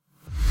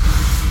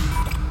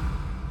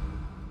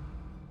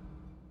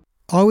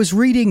I was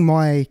reading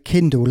my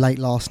Kindle late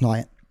last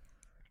night,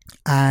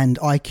 and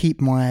I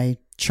keep my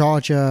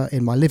charger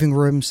in my living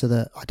room so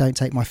that I don't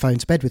take my phone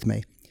to bed with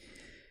me.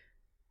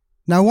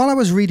 Now, while I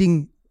was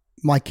reading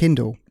my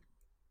Kindle,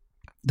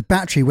 the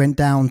battery went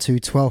down to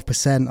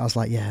 12%. I was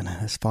like, yeah, no,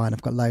 that's fine.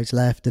 I've got loads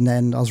left. And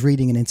then I was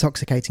reading an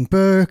intoxicating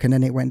book, and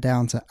then it went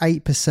down to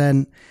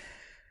 8%,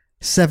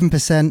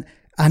 7%.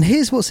 And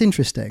here's what's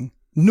interesting.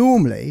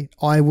 Normally,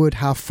 I would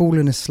have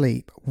fallen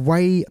asleep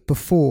way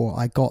before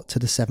I got to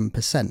the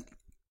 7%.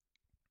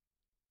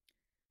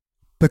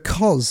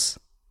 Because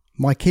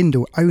my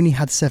Kindle only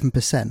had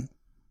 7%,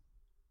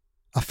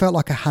 I felt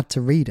like I had to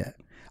read it.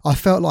 I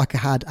felt like I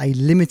had a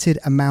limited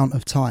amount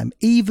of time,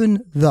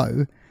 even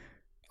though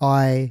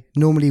I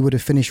normally would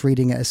have finished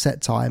reading at a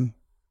set time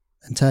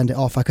and turned it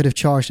off. I could have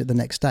charged it the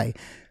next day.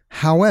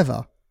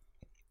 However,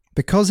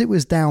 because it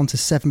was down to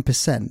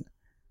 7%,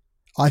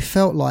 I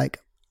felt like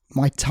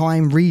my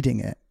time reading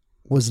it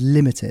was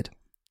limited.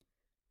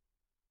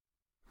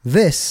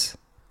 This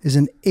is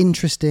an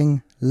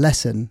interesting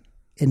lesson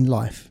in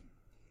life.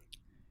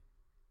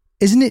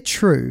 Isn't it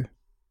true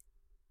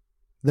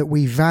that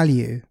we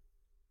value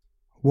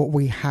what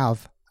we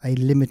have a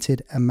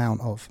limited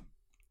amount of?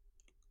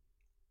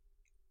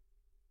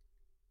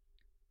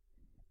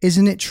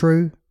 Isn't it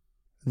true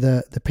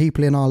that the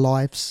people in our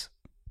lives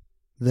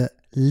that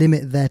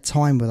limit their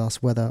time with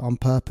us, whether on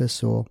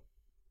purpose or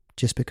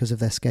just because of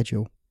their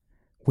schedule,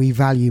 we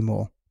value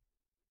more?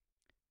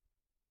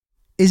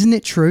 Isn't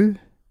it true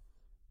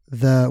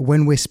that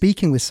when we're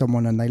speaking with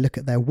someone and they look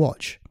at their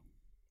watch,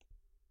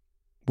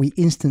 we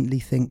instantly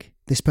think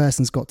this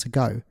person's got to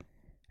go,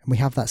 and we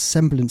have that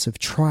semblance of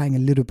trying a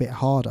little bit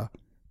harder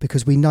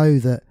because we know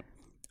that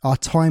our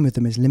time with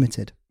them is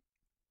limited?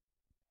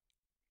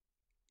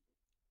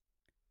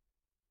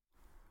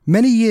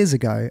 Many years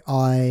ago,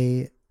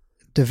 I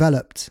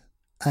developed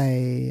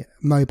a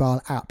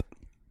mobile app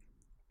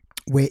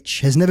which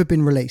has never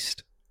been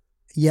released,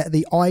 yet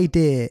the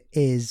idea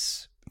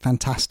is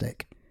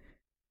fantastic.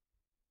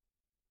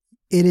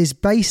 It is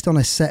based on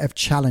a set of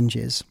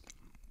challenges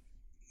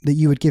that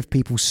you would give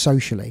people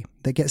socially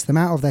that gets them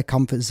out of their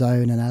comfort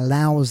zone and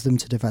allows them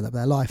to develop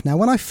their life. Now,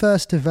 when I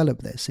first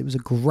developed this, it was a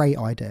great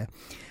idea,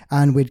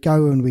 and we'd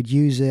go and we'd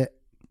use it.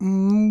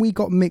 We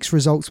got mixed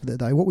results with it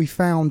though. What we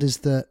found is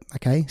that,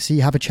 okay, so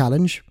you have a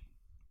challenge.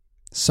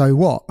 So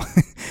what?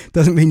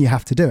 Doesn't mean you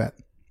have to do it.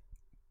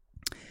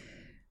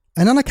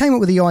 And then I came up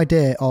with the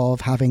idea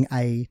of having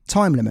a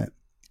time limit.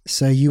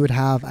 So you would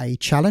have a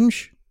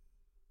challenge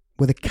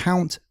with a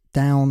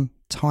countdown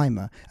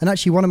timer. And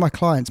actually one of my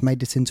clients made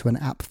this into an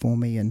app for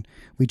me, and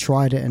we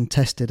tried it and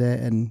tested it.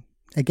 And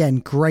again,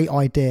 great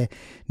idea.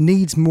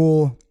 Needs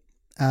more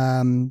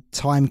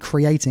time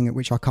creating it,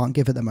 which I can't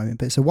give at the moment,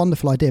 but it's a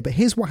wonderful idea. But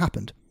here's what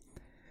happened.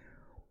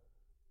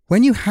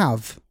 When you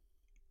have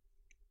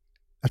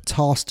a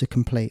task to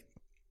complete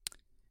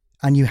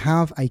and you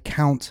have a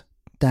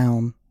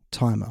countdown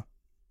timer,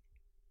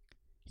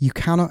 you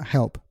cannot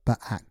help but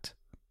act,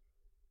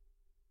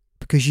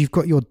 because you've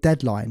got your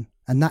deadline,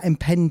 and that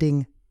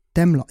impending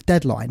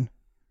deadline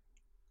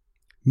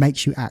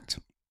makes you act.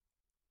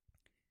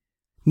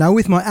 Now,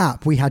 with my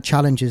app, we had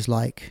challenges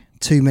like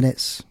 2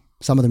 minutes,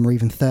 some of them are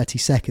even 30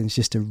 seconds,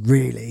 just to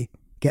really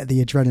get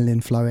the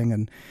adrenaline flowing.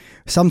 And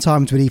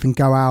sometimes we'd even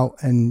go out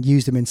and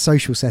use them in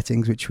social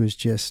settings, which was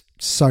just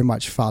so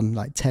much fun,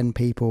 like 10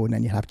 people. And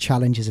then you have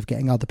challenges of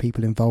getting other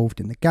people involved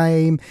in the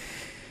game.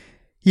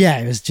 Yeah,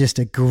 it was just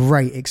a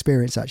great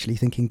experience, actually,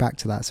 thinking back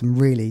to that. Some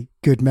really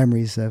good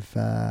memories of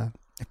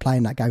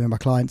playing that game with my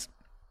clients.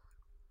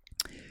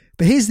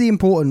 But here's the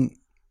important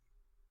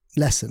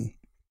lesson.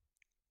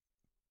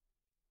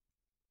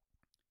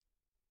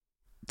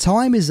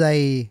 Time is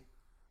a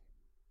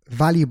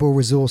valuable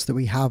resource that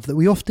we have that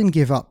we often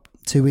give up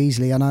too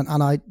easily. And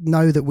I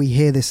know that we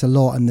hear this a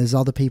lot, and there's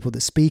other people that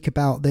speak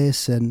about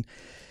this. And,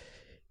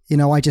 you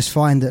know, I just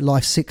find that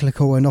life's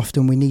cyclical, and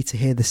often we need to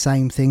hear the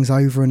same things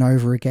over and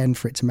over again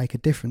for it to make a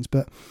difference.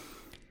 But,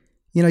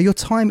 you know, your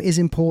time is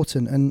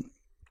important. And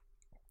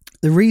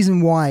the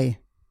reason why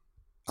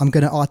I'm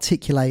going to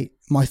articulate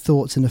my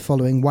thoughts in the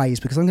following ways,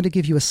 because I'm going to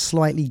give you a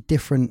slightly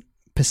different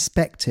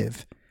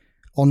perspective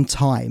on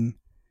time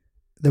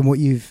than what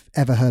you've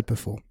ever heard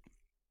before.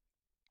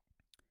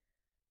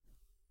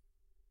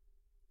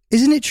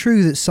 Isn't it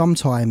true that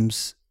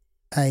sometimes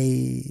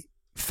a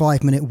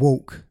 5-minute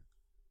walk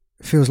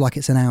feels like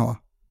it's an hour?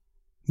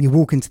 You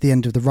walk into the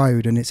end of the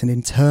road and it's an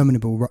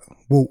interminable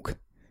walk.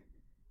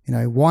 You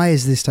know, why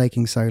is this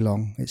taking so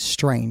long? It's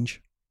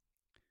strange.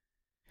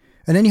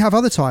 And then you have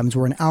other times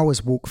where an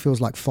hour's walk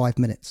feels like 5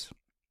 minutes.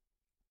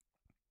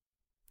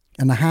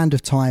 And the hand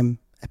of time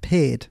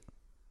appeared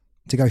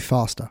to go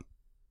faster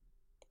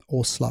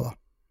or slower.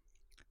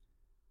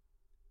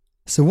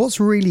 So what's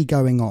really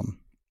going on?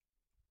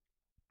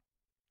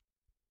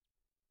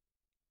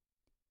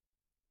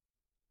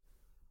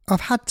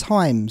 I've had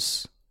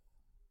times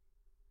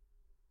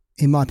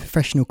in my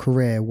professional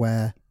career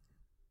where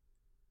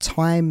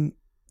time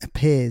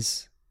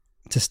appears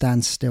to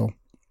stand still.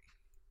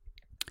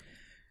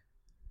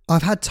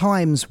 I've had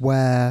times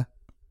where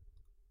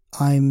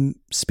I'm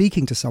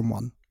speaking to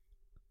someone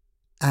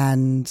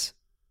and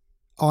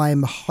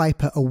I'm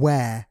hyper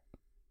aware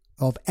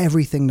of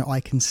everything that I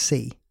can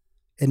see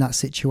in that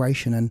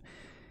situation. And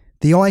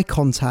the eye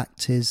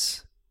contact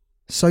is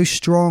so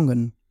strong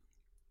and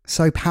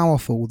so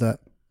powerful that,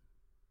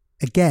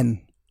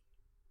 again,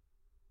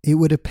 it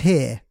would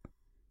appear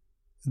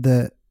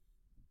that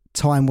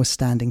time was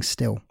standing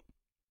still.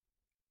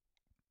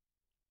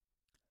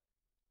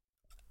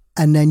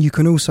 And then you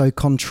can also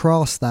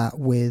contrast that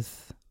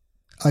with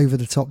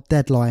over-the-top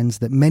deadlines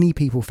that many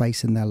people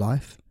face in their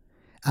life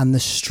and the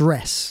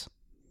stress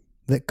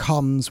that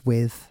comes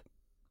with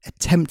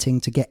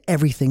attempting to get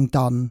everything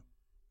done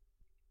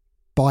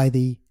by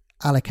the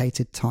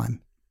allocated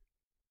time.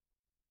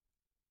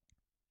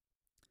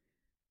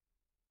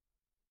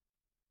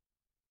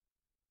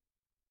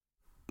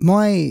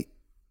 My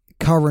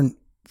current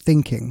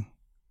thinking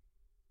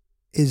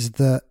is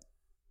that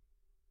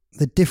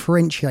the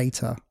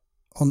differentiator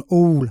on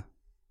all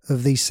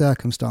of these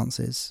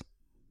circumstances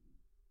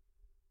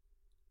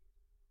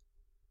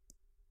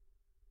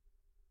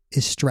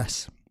is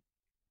stress.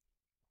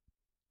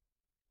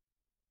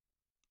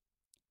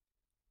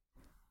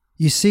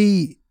 You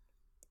see,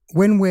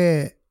 when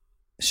we're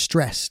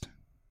stressed,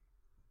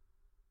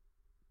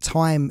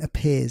 time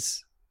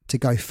appears to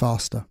go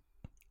faster.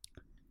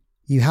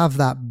 You have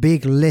that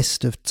big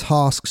list of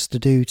tasks to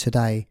do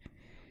today,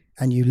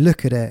 and you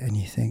look at it and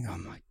you think, oh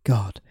my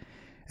God.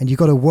 And you've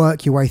got to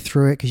work your way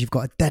through it because you've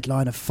got a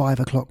deadline of 5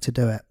 o'clock to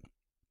do it.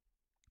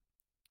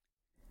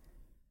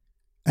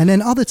 And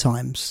then other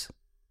times,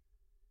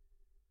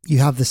 you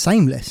have the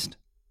same list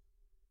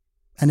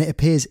and it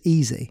appears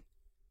easy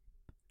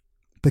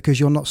because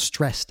you're not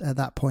stressed at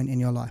that point in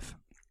your life.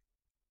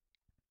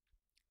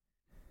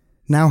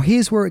 Now,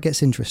 here's where it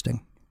gets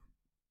interesting.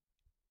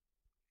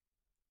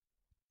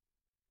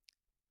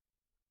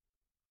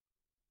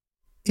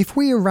 If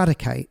we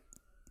eradicate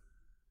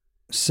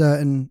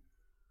certain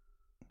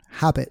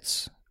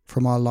habits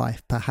from our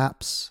life,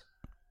 perhaps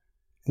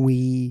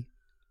we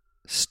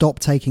stop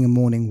taking a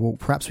morning walk,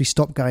 perhaps we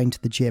stop going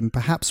to the gym,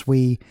 perhaps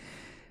we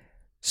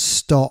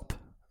stop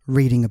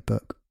reading a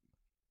book,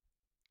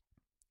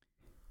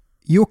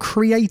 you're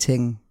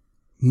creating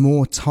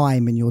more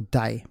time in your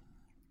day.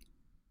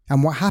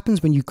 And what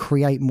happens when you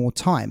create more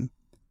time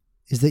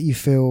is that you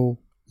feel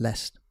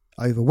less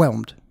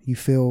overwhelmed, you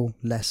feel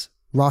less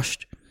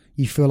rushed,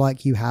 you feel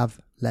like you have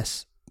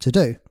less to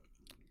do.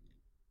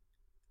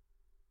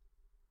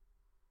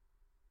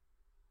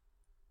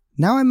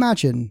 Now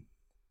imagine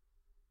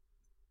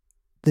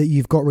that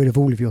you've got rid of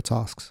all of your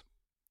tasks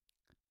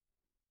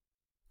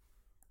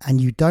and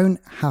you don't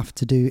have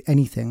to do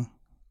anything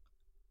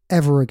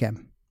ever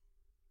again.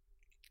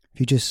 If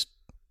you just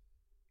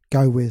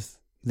go with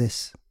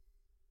this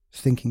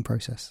thinking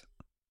process.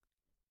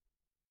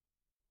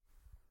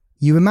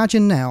 You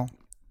imagine now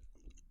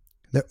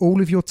that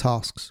all of your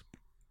tasks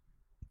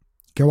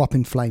go up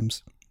in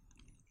flames.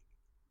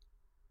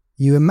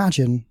 You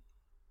imagine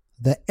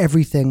that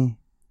everything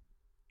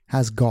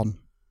has gone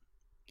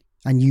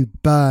and you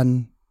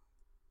burn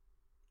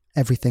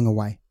everything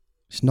away.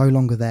 It's no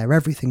longer there.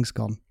 Everything's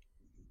gone.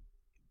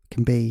 It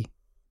can be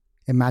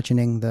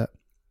imagining that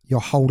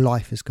your whole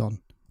life is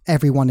gone.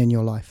 Everyone in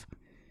your life,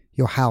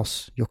 your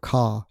house, your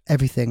car,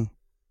 everything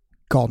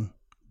gone,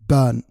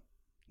 burnt,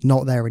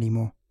 not there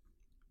anymore.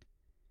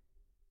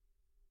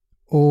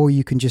 Or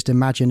you can just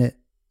imagine it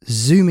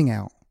zooming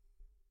out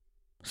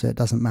so it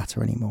doesn't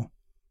matter anymore.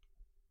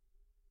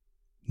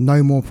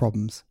 No more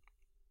problems.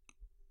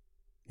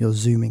 You're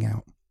zooming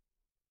out.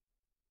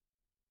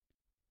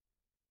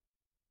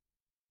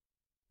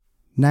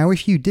 Now,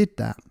 if you did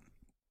that,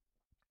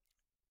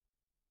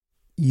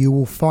 you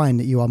will find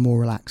that you are more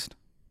relaxed.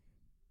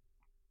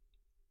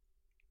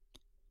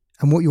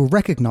 And what you'll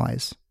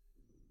recognize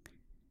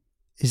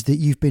is that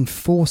you've been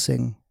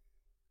forcing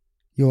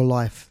your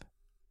life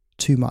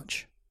too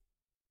much.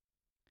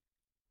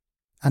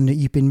 And that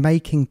you've been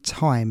making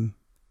time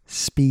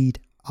speed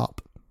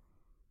up.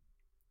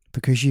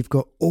 Because you've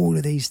got all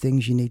of these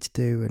things you need to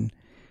do and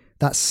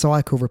that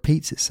cycle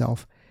repeats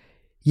itself.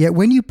 Yet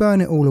when you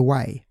burn it all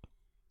away,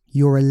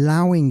 you're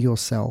allowing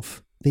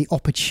yourself the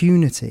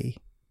opportunity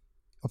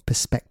of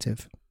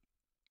perspective.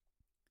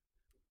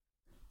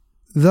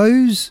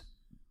 Those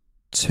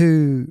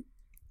two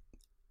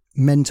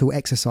mental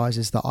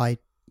exercises that I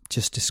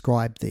just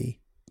described, the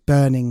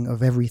burning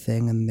of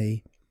everything and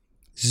the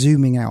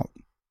zooming out,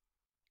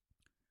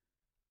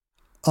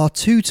 are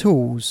two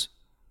tools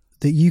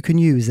that you can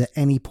use at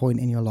any point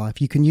in your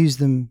life. You can use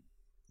them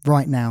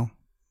right now.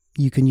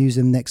 You can use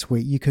them next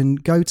week. You can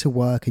go to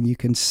work and you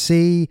can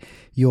see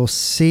your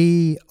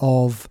sea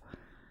of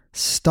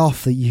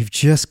stuff that you've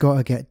just got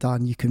to get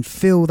done. You can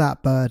feel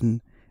that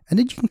burden. And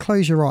then you can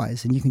close your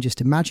eyes and you can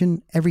just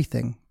imagine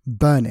everything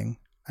burning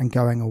and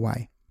going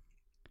away.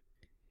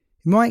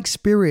 In my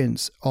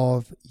experience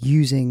of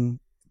using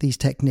these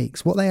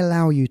techniques, what they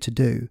allow you to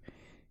do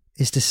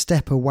is to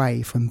step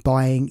away from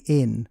buying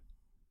in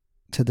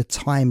to the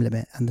time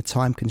limit and the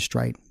time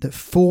constraint that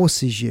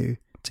forces you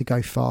to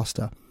go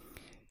faster.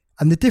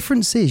 And the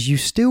difference is you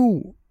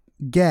still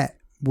get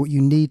what you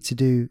need to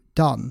do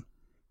done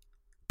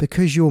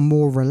because you're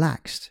more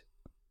relaxed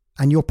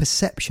and your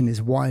perception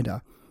is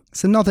wider.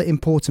 It's another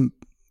important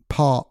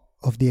part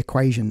of the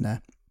equation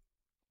there.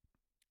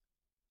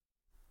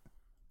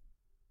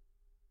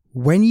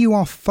 When you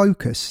are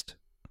focused,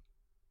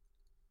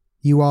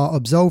 you are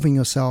absolving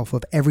yourself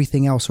of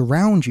everything else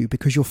around you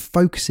because you're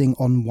focusing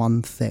on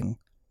one thing.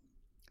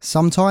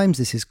 Sometimes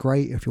this is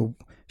great if you're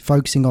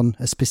focusing on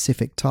a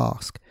specific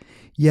task.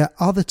 Yet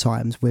other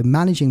times we're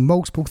managing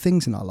multiple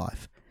things in our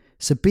life.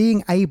 So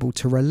being able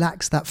to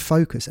relax that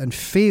focus and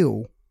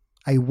feel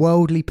a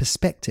worldly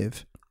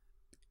perspective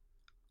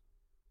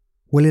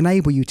will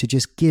enable you to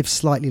just give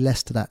slightly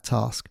less to that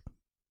task.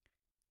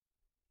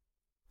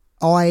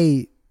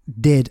 I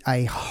did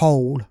a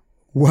whole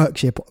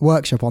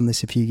workshop on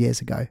this a few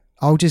years ago.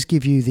 I'll just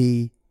give you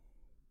the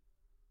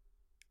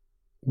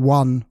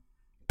one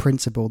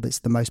principle that's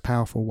the most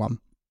powerful one.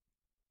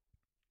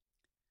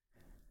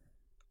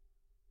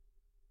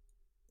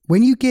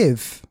 When you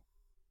give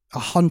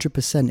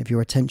 100% of your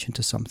attention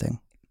to something,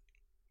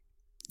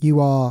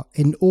 you are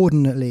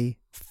inordinately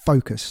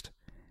focused,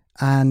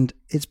 and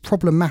it's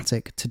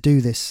problematic to do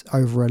this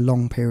over a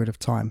long period of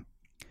time.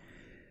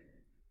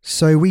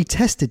 So we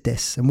tested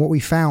this, and what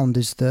we found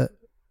is that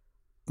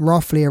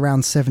roughly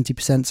around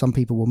 70%, some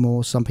people were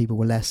more, some people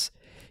were less.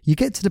 You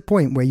get to the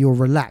point where you're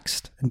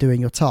relaxed and doing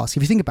your task.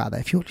 If you think about that,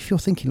 if you're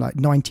thinking like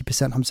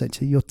 90%, I'm saying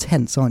you're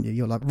tense, aren't you?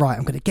 You're like, right,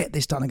 I'm going to get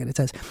this done, I'm going to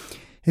test.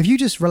 If you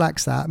just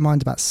relax that,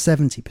 mind about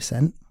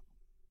 70%,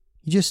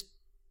 you're just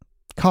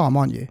calm,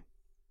 aren't you?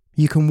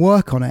 You can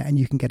work on it and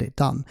you can get it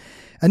done.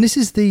 And this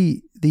is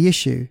the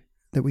issue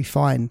that we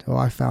find, or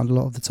I found a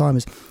lot of the time,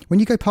 is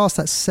when you go past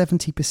that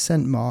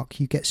 70% mark,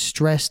 you get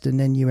stressed and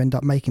then you end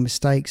up making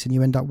mistakes and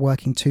you end up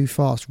working too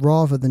fast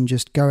rather than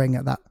just going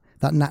at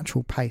that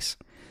natural pace.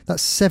 That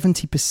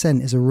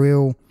 70% is a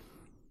real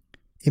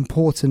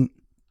important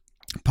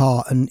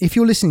part. And if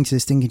you're listening to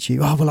this thinking to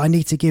you, oh, well, I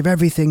need to give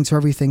everything to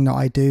everything that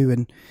I do.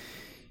 And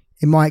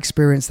in my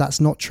experience,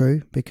 that's not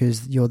true,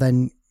 because you're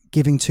then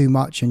giving too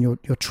much and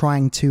you're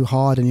trying too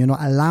hard and you're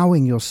not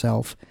allowing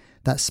yourself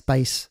that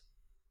space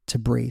to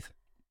breathe.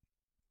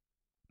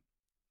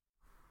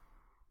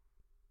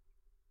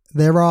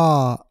 There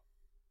are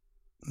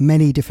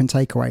many different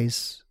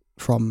takeaways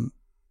from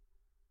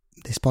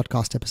this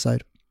podcast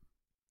episode.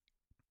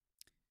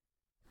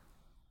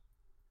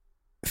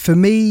 For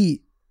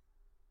me,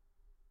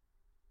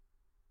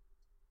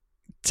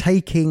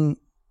 taking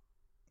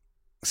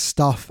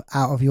stuff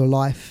out of your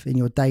life in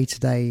your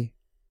day-to-day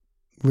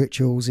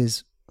rituals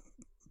is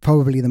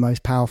probably the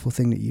most powerful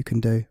thing that you can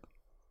do.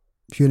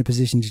 If you're in a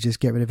position to just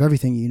get rid of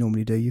everything you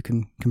normally do, you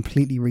can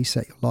completely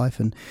reset your life.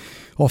 And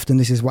often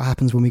this is what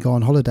happens when we go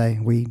on holiday.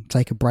 We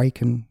take a break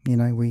and,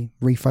 we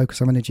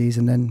refocus our energies,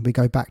 and then we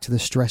go back to the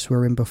stress we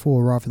were in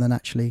before rather than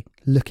actually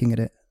looking at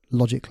it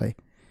logically.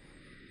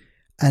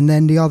 And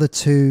then the other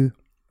two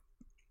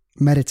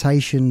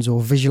meditations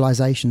or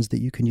visualizations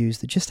that you can use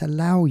that just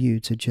allow you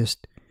to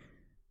just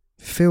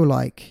feel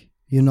like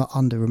you're not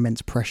under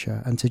immense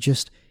pressure and to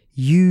just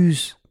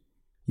use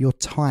your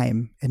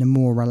time in a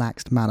more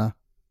relaxed manner.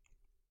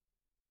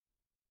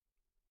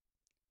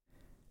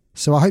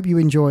 So I hope you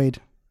enjoyed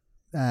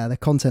the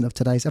content of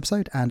today's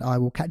episode, and I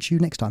will catch you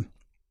next time.